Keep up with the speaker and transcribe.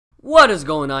What is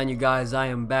going on, you guys? I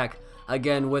am back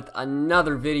again with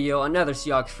another video, another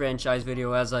Seahawks franchise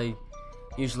video, as I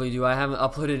usually do. I haven't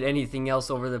uploaded anything else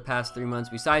over the past 3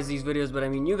 months besides these videos, but I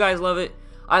mean, you guys love it.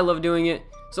 I love doing it,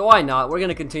 so why not? We're going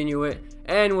to continue it,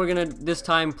 and we're going to, this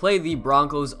time, play the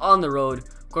Broncos on the road.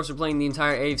 Of course, we're playing the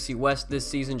entire AFC West this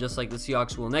season, just like the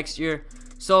Seahawks will next year.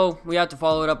 So, we have to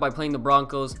follow it up by playing the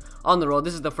Broncos on the road.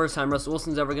 This is the first time Russell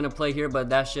Wilson's ever going to play here, but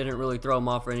that shouldn't really throw him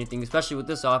off or anything, especially with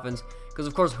this offense. Because,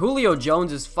 of course, Julio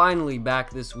Jones is finally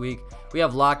back this week. We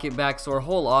have Lockett back, so our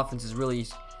whole offense is really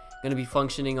going to be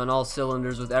functioning on all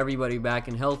cylinders with everybody back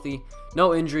and healthy.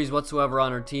 No injuries whatsoever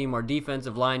on our team. Our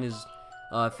defensive line is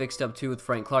fixed up, too, with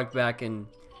Frank Clark back, and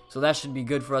so that should be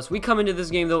good for us. We come into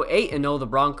this game, though, 8-0. The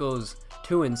Broncos,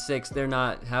 2-6. They're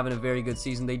not having a very good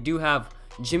season. They do have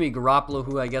Jimmy Garoppolo,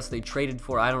 who I guess they traded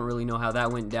for. I don't really know how that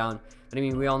went down. But I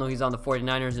mean, we all know he's on the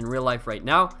 49ers in real life right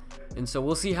now. And so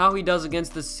we'll see how he does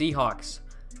against the Seahawks.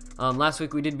 Last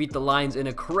week we did beat the Lions in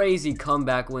a crazy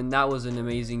comeback win. That was an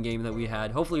amazing game that we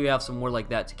had. Hopefully we have some more like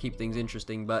that to keep things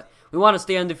interesting. But we want to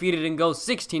stay undefeated and go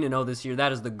 16-0 this year.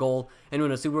 That is the goal. And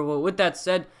win a Super Bowl. With that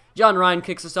said, John Ryan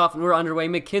kicks us off and we're underway.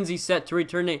 McKenzie set to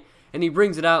return it. And he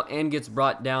brings it out and gets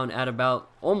brought down at about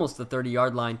almost the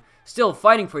 30-yard line. Still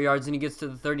fighting for yards, and he gets to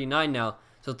the 39 now.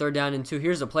 So 3rd down and 2.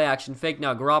 Here's a play action fake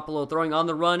now. Garoppolo throwing on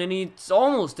the run, and he's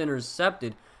almost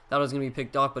intercepted. Thought it was going to be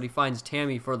picked off, but he finds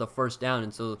Tammy for the 1st down.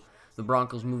 And so the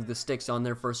Broncos move the sticks on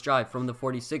their first drive from the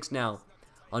 46 now.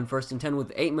 On 1st and 10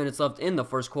 with 8 minutes left in the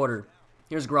first quarter.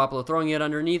 Here's Garoppolo throwing it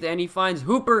underneath, and he finds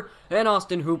Hooper, and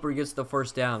Austin Hooper gets the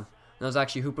 1st down. That was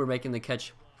actually Hooper making the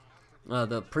catch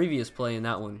the previous play in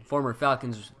that one. Former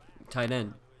Falcons tight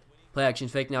end. Play action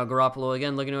fake now. Garoppolo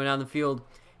again looking to go down the field.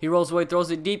 He rolls away, throws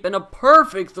it deep, and a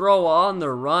perfect throw on the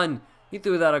run. He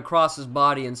threw that across his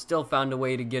body and still found a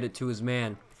way to get it to his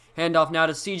man. Handoff now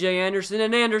to C.J. Anderson,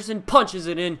 and Anderson punches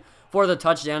it in for the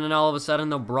touchdown, and all of a sudden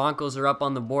the Broncos are up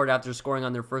on the board after scoring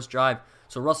on their first drive.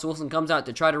 So Russell Wilson comes out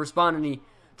to try to respond, and he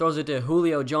throws it to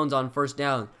Julio Jones on 1st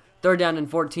down. 3rd down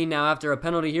and 14 now after a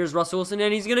penalty. Here's Russell Wilson,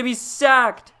 and he's going to be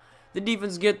sacked. The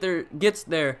defense gets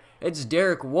there. It's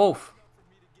Derek Wolfe.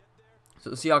 So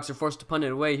the Seahawks are forced to punt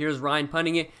it away. Here's Ryan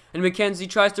punting it, and McKenzie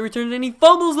tries to return it, and he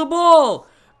fumbles the ball.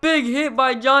 Big hit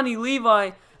by Johnny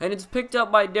Levi, and it's picked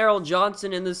up by Daryl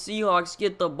Johnson, and the Seahawks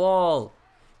get the ball.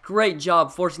 Great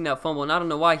job forcing that fumble, and I don't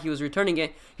know why he was returning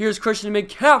it. Here's Christian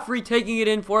McCaffrey taking it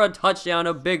in for a touchdown,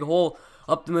 a big hole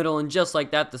up the middle, and just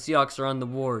like that, the Seahawks are on the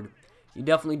board. You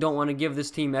definitely don't want to give this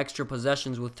team extra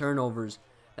possessions with turnovers.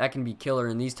 That can be killer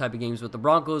in these type of games. With the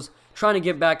Broncos trying to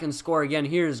get back and score again.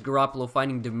 Here's Garoppolo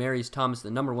finding Demaryius Thomas, the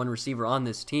 #1 receiver on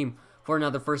this team, for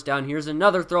another 1st down. Here's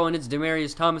another throw, and it's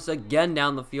Demaryius Thomas again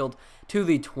down the field to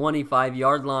the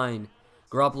 25-yard line.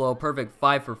 Garoppolo a perfect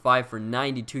 5 for 5 for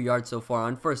 92 yards so far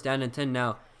on 1st down and 10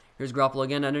 now. Here's Garoppolo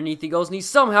again. Underneath he goes, and he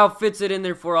somehow fits it in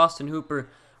there for Austin Hooper,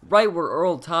 right where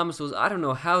Earl Thomas was. I don't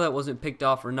know how that wasn't picked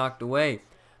off or knocked away.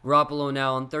 Garoppolo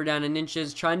now on 3rd down and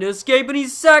inches, trying to escape, and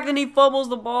he's sacked, and he fumbles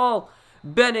the ball.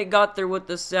 Bennett got there with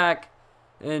the sack,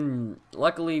 and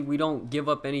luckily we don't give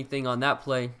up anything on that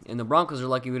play, and the Broncos are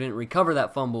lucky we didn't recover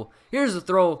that fumble. Here's a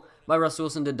throw by Russell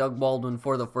Wilson to Doug Baldwin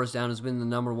for the 1st down. Has been the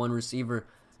 #1 receiver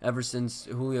ever since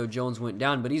Julio Jones went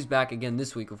down, but he's back again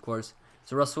this week, of course.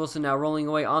 So Russell Wilson now rolling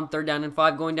away on 3rd down and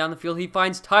 5, going down the field. He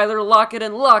finds Tyler Lockett,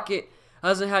 and Lockett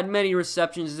hasn't had many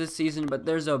receptions this season, but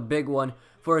there's a big one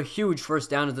for a huge 1st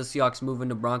down as the Seahawks move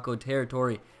into Bronco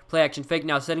territory. Play action fake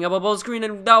now, setting up a ball screen,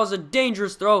 and that was a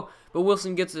dangerous throw, but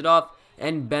Wilson gets it off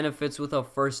and benefits with a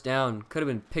 1st down. Could have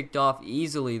been picked off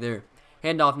easily there.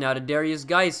 Handoff now to Darius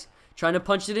Geis, trying to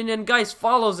punch it in, and Geis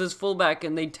follows his fullback,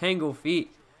 and they tangle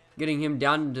feet, getting him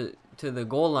down to the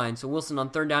goal line. So Wilson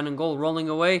on 3rd down and goal, rolling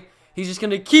away. He's just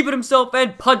going to keep it himself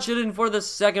and punch it in for the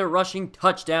 2nd rushing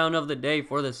touchdown of the day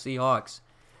for the Seahawks.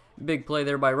 Big play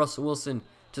there by Russell Wilson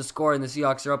to score, and the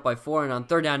Seahawks are up by 4, and on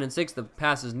 3rd down and 6, the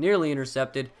pass is nearly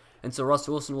intercepted, and so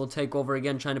Russell Wilson will take over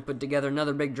again, trying to put together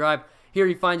another big drive. Here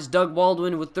he finds Doug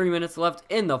Baldwin with 3 minutes left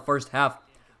in the first half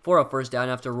for a 1st down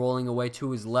after rolling away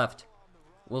to his left.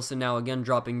 Wilson now again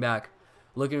dropping back,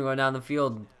 looking to go down the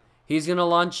field. He's going to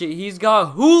launch it. He's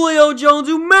got Julio Jones,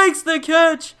 who makes the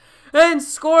catch and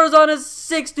scores on a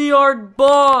 60-yard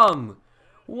bomb.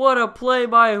 What a play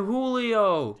by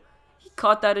Julio.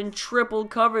 Caught that in triple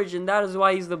coverage, and that is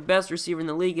why he's the best receiver in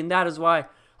the league, and that is why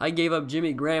I gave up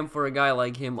Jimmy Graham for a guy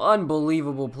like him.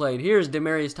 Unbelievable play. Here's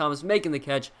Demaryius Thomas making the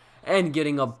catch and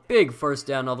getting a big 1st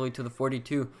down all the way to the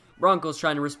 42. Broncos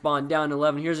trying to respond down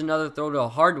 11. Here's another throw to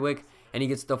Hardwick, and he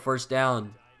gets the 1st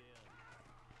down.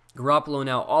 Garoppolo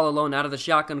now all alone out of the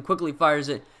shotgun, quickly fires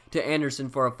it to Anderson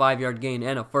for a 5-yard gain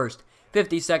and a 1st.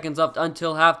 50 seconds left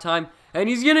until halftime, and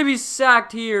he's going to be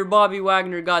sacked here. Bobby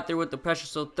Wagner got there with the pressure,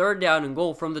 so 3rd down and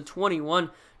goal from the 21.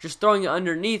 Just throwing it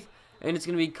underneath, and it's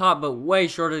going to be caught, but way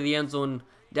short of the end zone,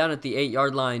 down at the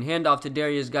 8-yard line. Handoff to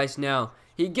Darius Geis now.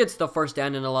 He gets the 1st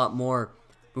down and a lot more.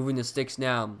 Moving the sticks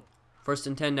now. 1st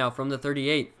and 10 now from the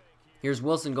 38. Here's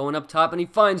Wilson going up top, and he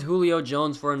finds Julio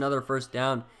Jones for another 1st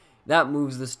down. That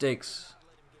moves the sticks.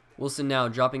 Wilson now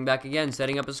dropping back again,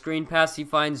 setting up a screen pass. He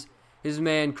finds his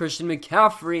man Christian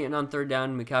McCaffrey, and on 3rd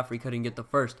down, McCaffrey couldn't get the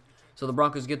 1st. So the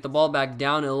Broncos get the ball back,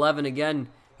 down 11 again.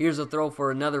 Here's a throw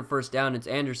for another 1st down. It's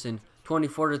Anderson.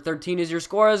 24-13 is your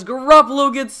score as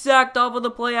Garoppolo gets sacked off of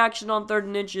the play action on 3rd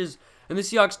and inches, and the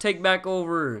Seahawks take back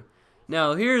over.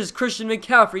 Now here's Christian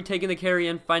McCaffrey taking the carry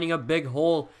and finding a big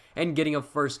hole and getting a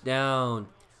 1st down.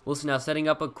 Wilson now setting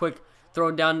up a quick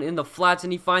throw down in the flats,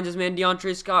 and he finds his man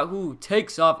DeAndre Scott, who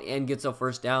takes off and gets a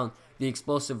 1st down. The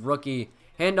explosive rookie.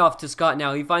 Handoff to Scott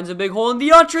now. He finds a big hole, and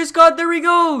DeAndre Scott, there he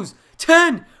goes.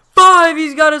 10-5.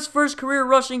 He's got his first career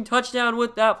rushing touchdown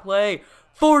with that play.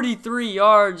 43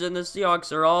 yards, and the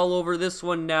Seahawks are all over this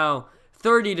one now.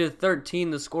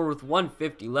 30-13 the score with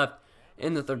 1:50 left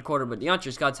in the 3rd quarter. But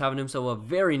DeAndre Scott's having himself a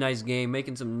very nice game,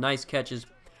 making some nice catches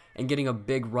and getting a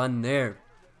big run there.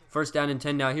 1st down and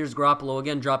 10 now. Here's Garoppolo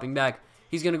again dropping back.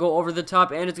 He's going to go over the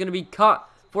top, and it's going to be caught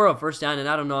for a 1st down. And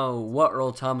I don't know what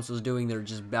Earl Thomas was doing there,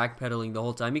 just backpedaling the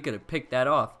whole time. He could have picked that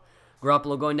off.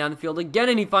 Garoppolo going down the field again,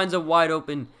 and he finds a wide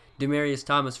open Demaryius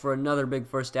Thomas for another big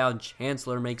 1st down.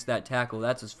 Chancellor makes that tackle.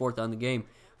 That's his 4th on the game.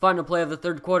 Final play of the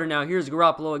 3rd quarter now. Here's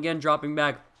Garoppolo again dropping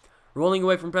back. Rolling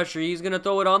away from pressure. He's going to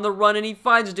throw it on the run, and he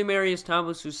finds Demaryius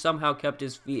Thomas, who somehow kept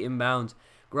his feet in bounds.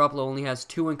 Garoppolo only has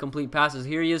 2 incomplete passes.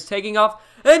 Here he is taking off,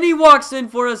 and he walks in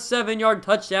for a 7-yard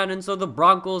touchdown, and so the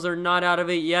Broncos are not out of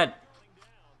it yet.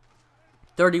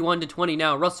 31-20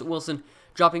 now. Russell Wilson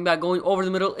dropping back, going over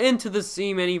the middle into the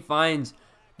seam, and he finds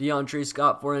DeAndre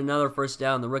Scott for another 1st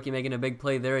down. The rookie making a big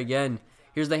play there again.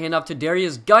 Here's the handoff to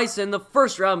Darius Geis, and the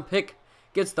 1st-round pick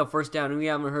gets the 1st down, and we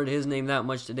haven't heard his name that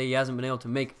much today. He hasn't been able to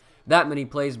make that many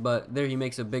plays, but there he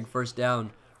makes a big 1st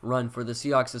down run for the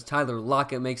Seahawks as Tyler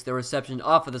Lockett makes the reception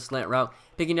off of the slant route,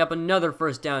 picking up another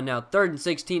 1st down now. 3rd and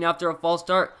 16 after a false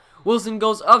start. Wilson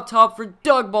goes up top for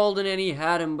Doug Baldwin, and he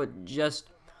had him, but just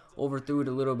overthrew it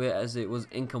a little bit as it was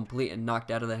incomplete and knocked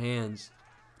out of the hands.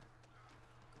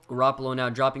 Garoppolo now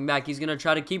dropping back. He's going to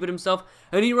try to keep it himself,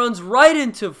 and he runs right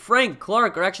into Frank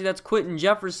Clark, or actually that's Quentin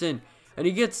Jefferson, and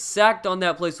he gets sacked on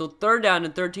that play. So 3rd down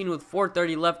and 13 with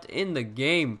 4:30 left in the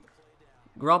game.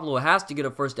 Garoppolo has to get a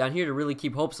 1st down here to really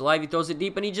keep hopes alive. He throws it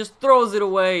deep, and he just throws it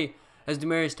away as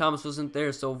Demaryius Thomas wasn't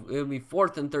there. So it'll be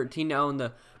 4th and 13 now, and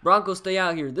the Broncos stay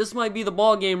out here. This might be the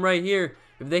ball game right here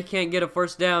if they can't get a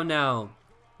 1st down now.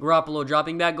 Garoppolo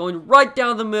dropping back, going right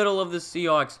down the middle of the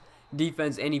Seahawks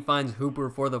defense, and he finds Hooper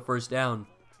for the 1st down.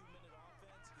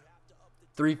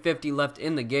 3:50 left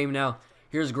in the game now.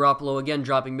 Here's Garoppolo again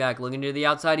dropping back, looking to the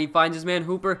outside. He finds his man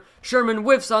Hooper. Sherman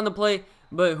whiffs on the play,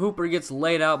 but Hooper gets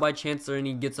laid out by Chancellor, and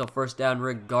he gets a 1st down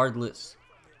regardless.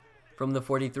 From the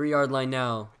 43-yard line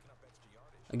now.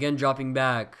 Again dropping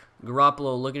back.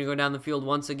 Garoppolo looking to go down the field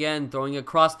once again, throwing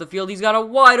across the field. He's got a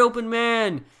wide open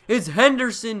man. It's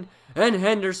Henderson, and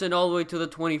Henderson all the way to the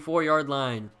 24-yard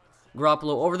line.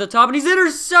 Garoppolo over the top, and he's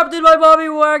intercepted by Bobby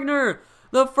Wagner.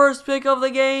 The 1st pick of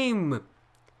the game.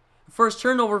 1st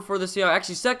turnover for the Seahawks.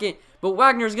 Actually 2nd, but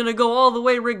Wagner's going to go all the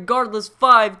way regardless.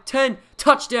 5-10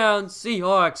 touchdown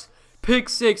Seahawks. Pick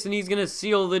 6, and he's going to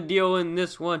seal the deal in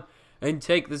this one and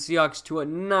take the Seahawks to a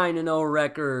 9-0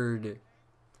 record.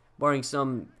 Barring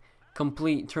some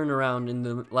complete turnaround in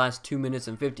the last 2 minutes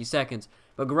and 50 seconds.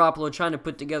 But Garoppolo trying to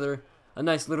put together a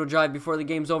nice little drive before the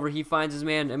game's over. He finds his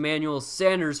man Emmanuel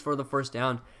Sanders for the 1st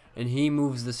down, and he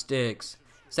moves the sticks.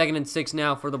 2nd and 6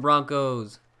 now for the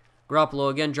Broncos. Garoppolo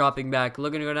again dropping back,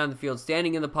 looking to go down the field,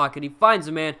 standing in the pocket. He finds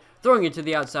a man, throwing it to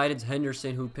the outside. It's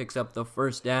Henderson who picks up the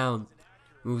 1st down.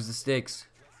 Moves the sticks.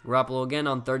 Garoppolo again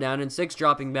on 3rd down and 6,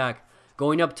 dropping back.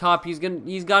 Going up top, he's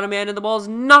got a man, and the ball's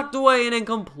knocked away and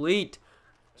incomplete.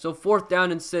 So 4th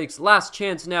down and 6. Last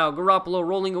chance now. Garoppolo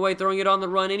rolling away, throwing it on the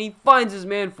run, and he finds his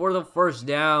man for the 1st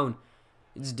down.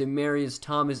 It's Demaryius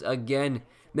Thomas again,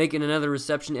 making another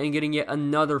reception and getting yet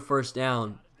another 1st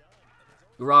down.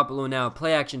 Garoppolo now,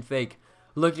 play action fake,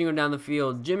 looking to go down the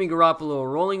field. Jimmy Garoppolo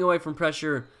rolling away from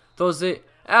pressure, throws it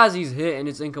as he's hit, and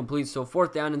it's incomplete. So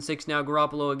 4th down and 6 now.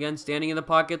 Garoppolo again standing in the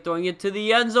pocket, throwing it to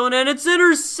the end zone, and it's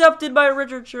intercepted by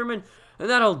Richard Sherman. And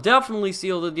that'll definitely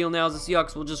seal the deal now, as the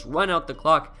Seahawks will just run out the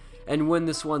clock and win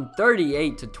this one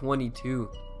 38-22.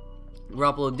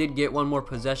 Garoppolo did get one more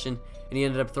possession, and he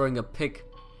ended up throwing a pick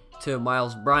to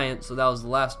Miles Bryant, so that was the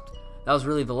last That was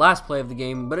really the last play of the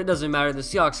game, but it doesn't matter. The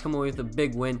Seahawks come away with a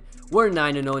big win. We're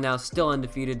 9-0 now, still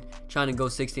undefeated, trying to go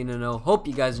 16-0. Hope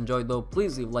you guys enjoyed though.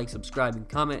 Please leave a like, subscribe, and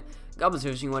comment. God bless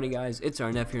every single one of you guys. It's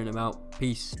RNF here and I'm out.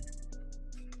 Peace.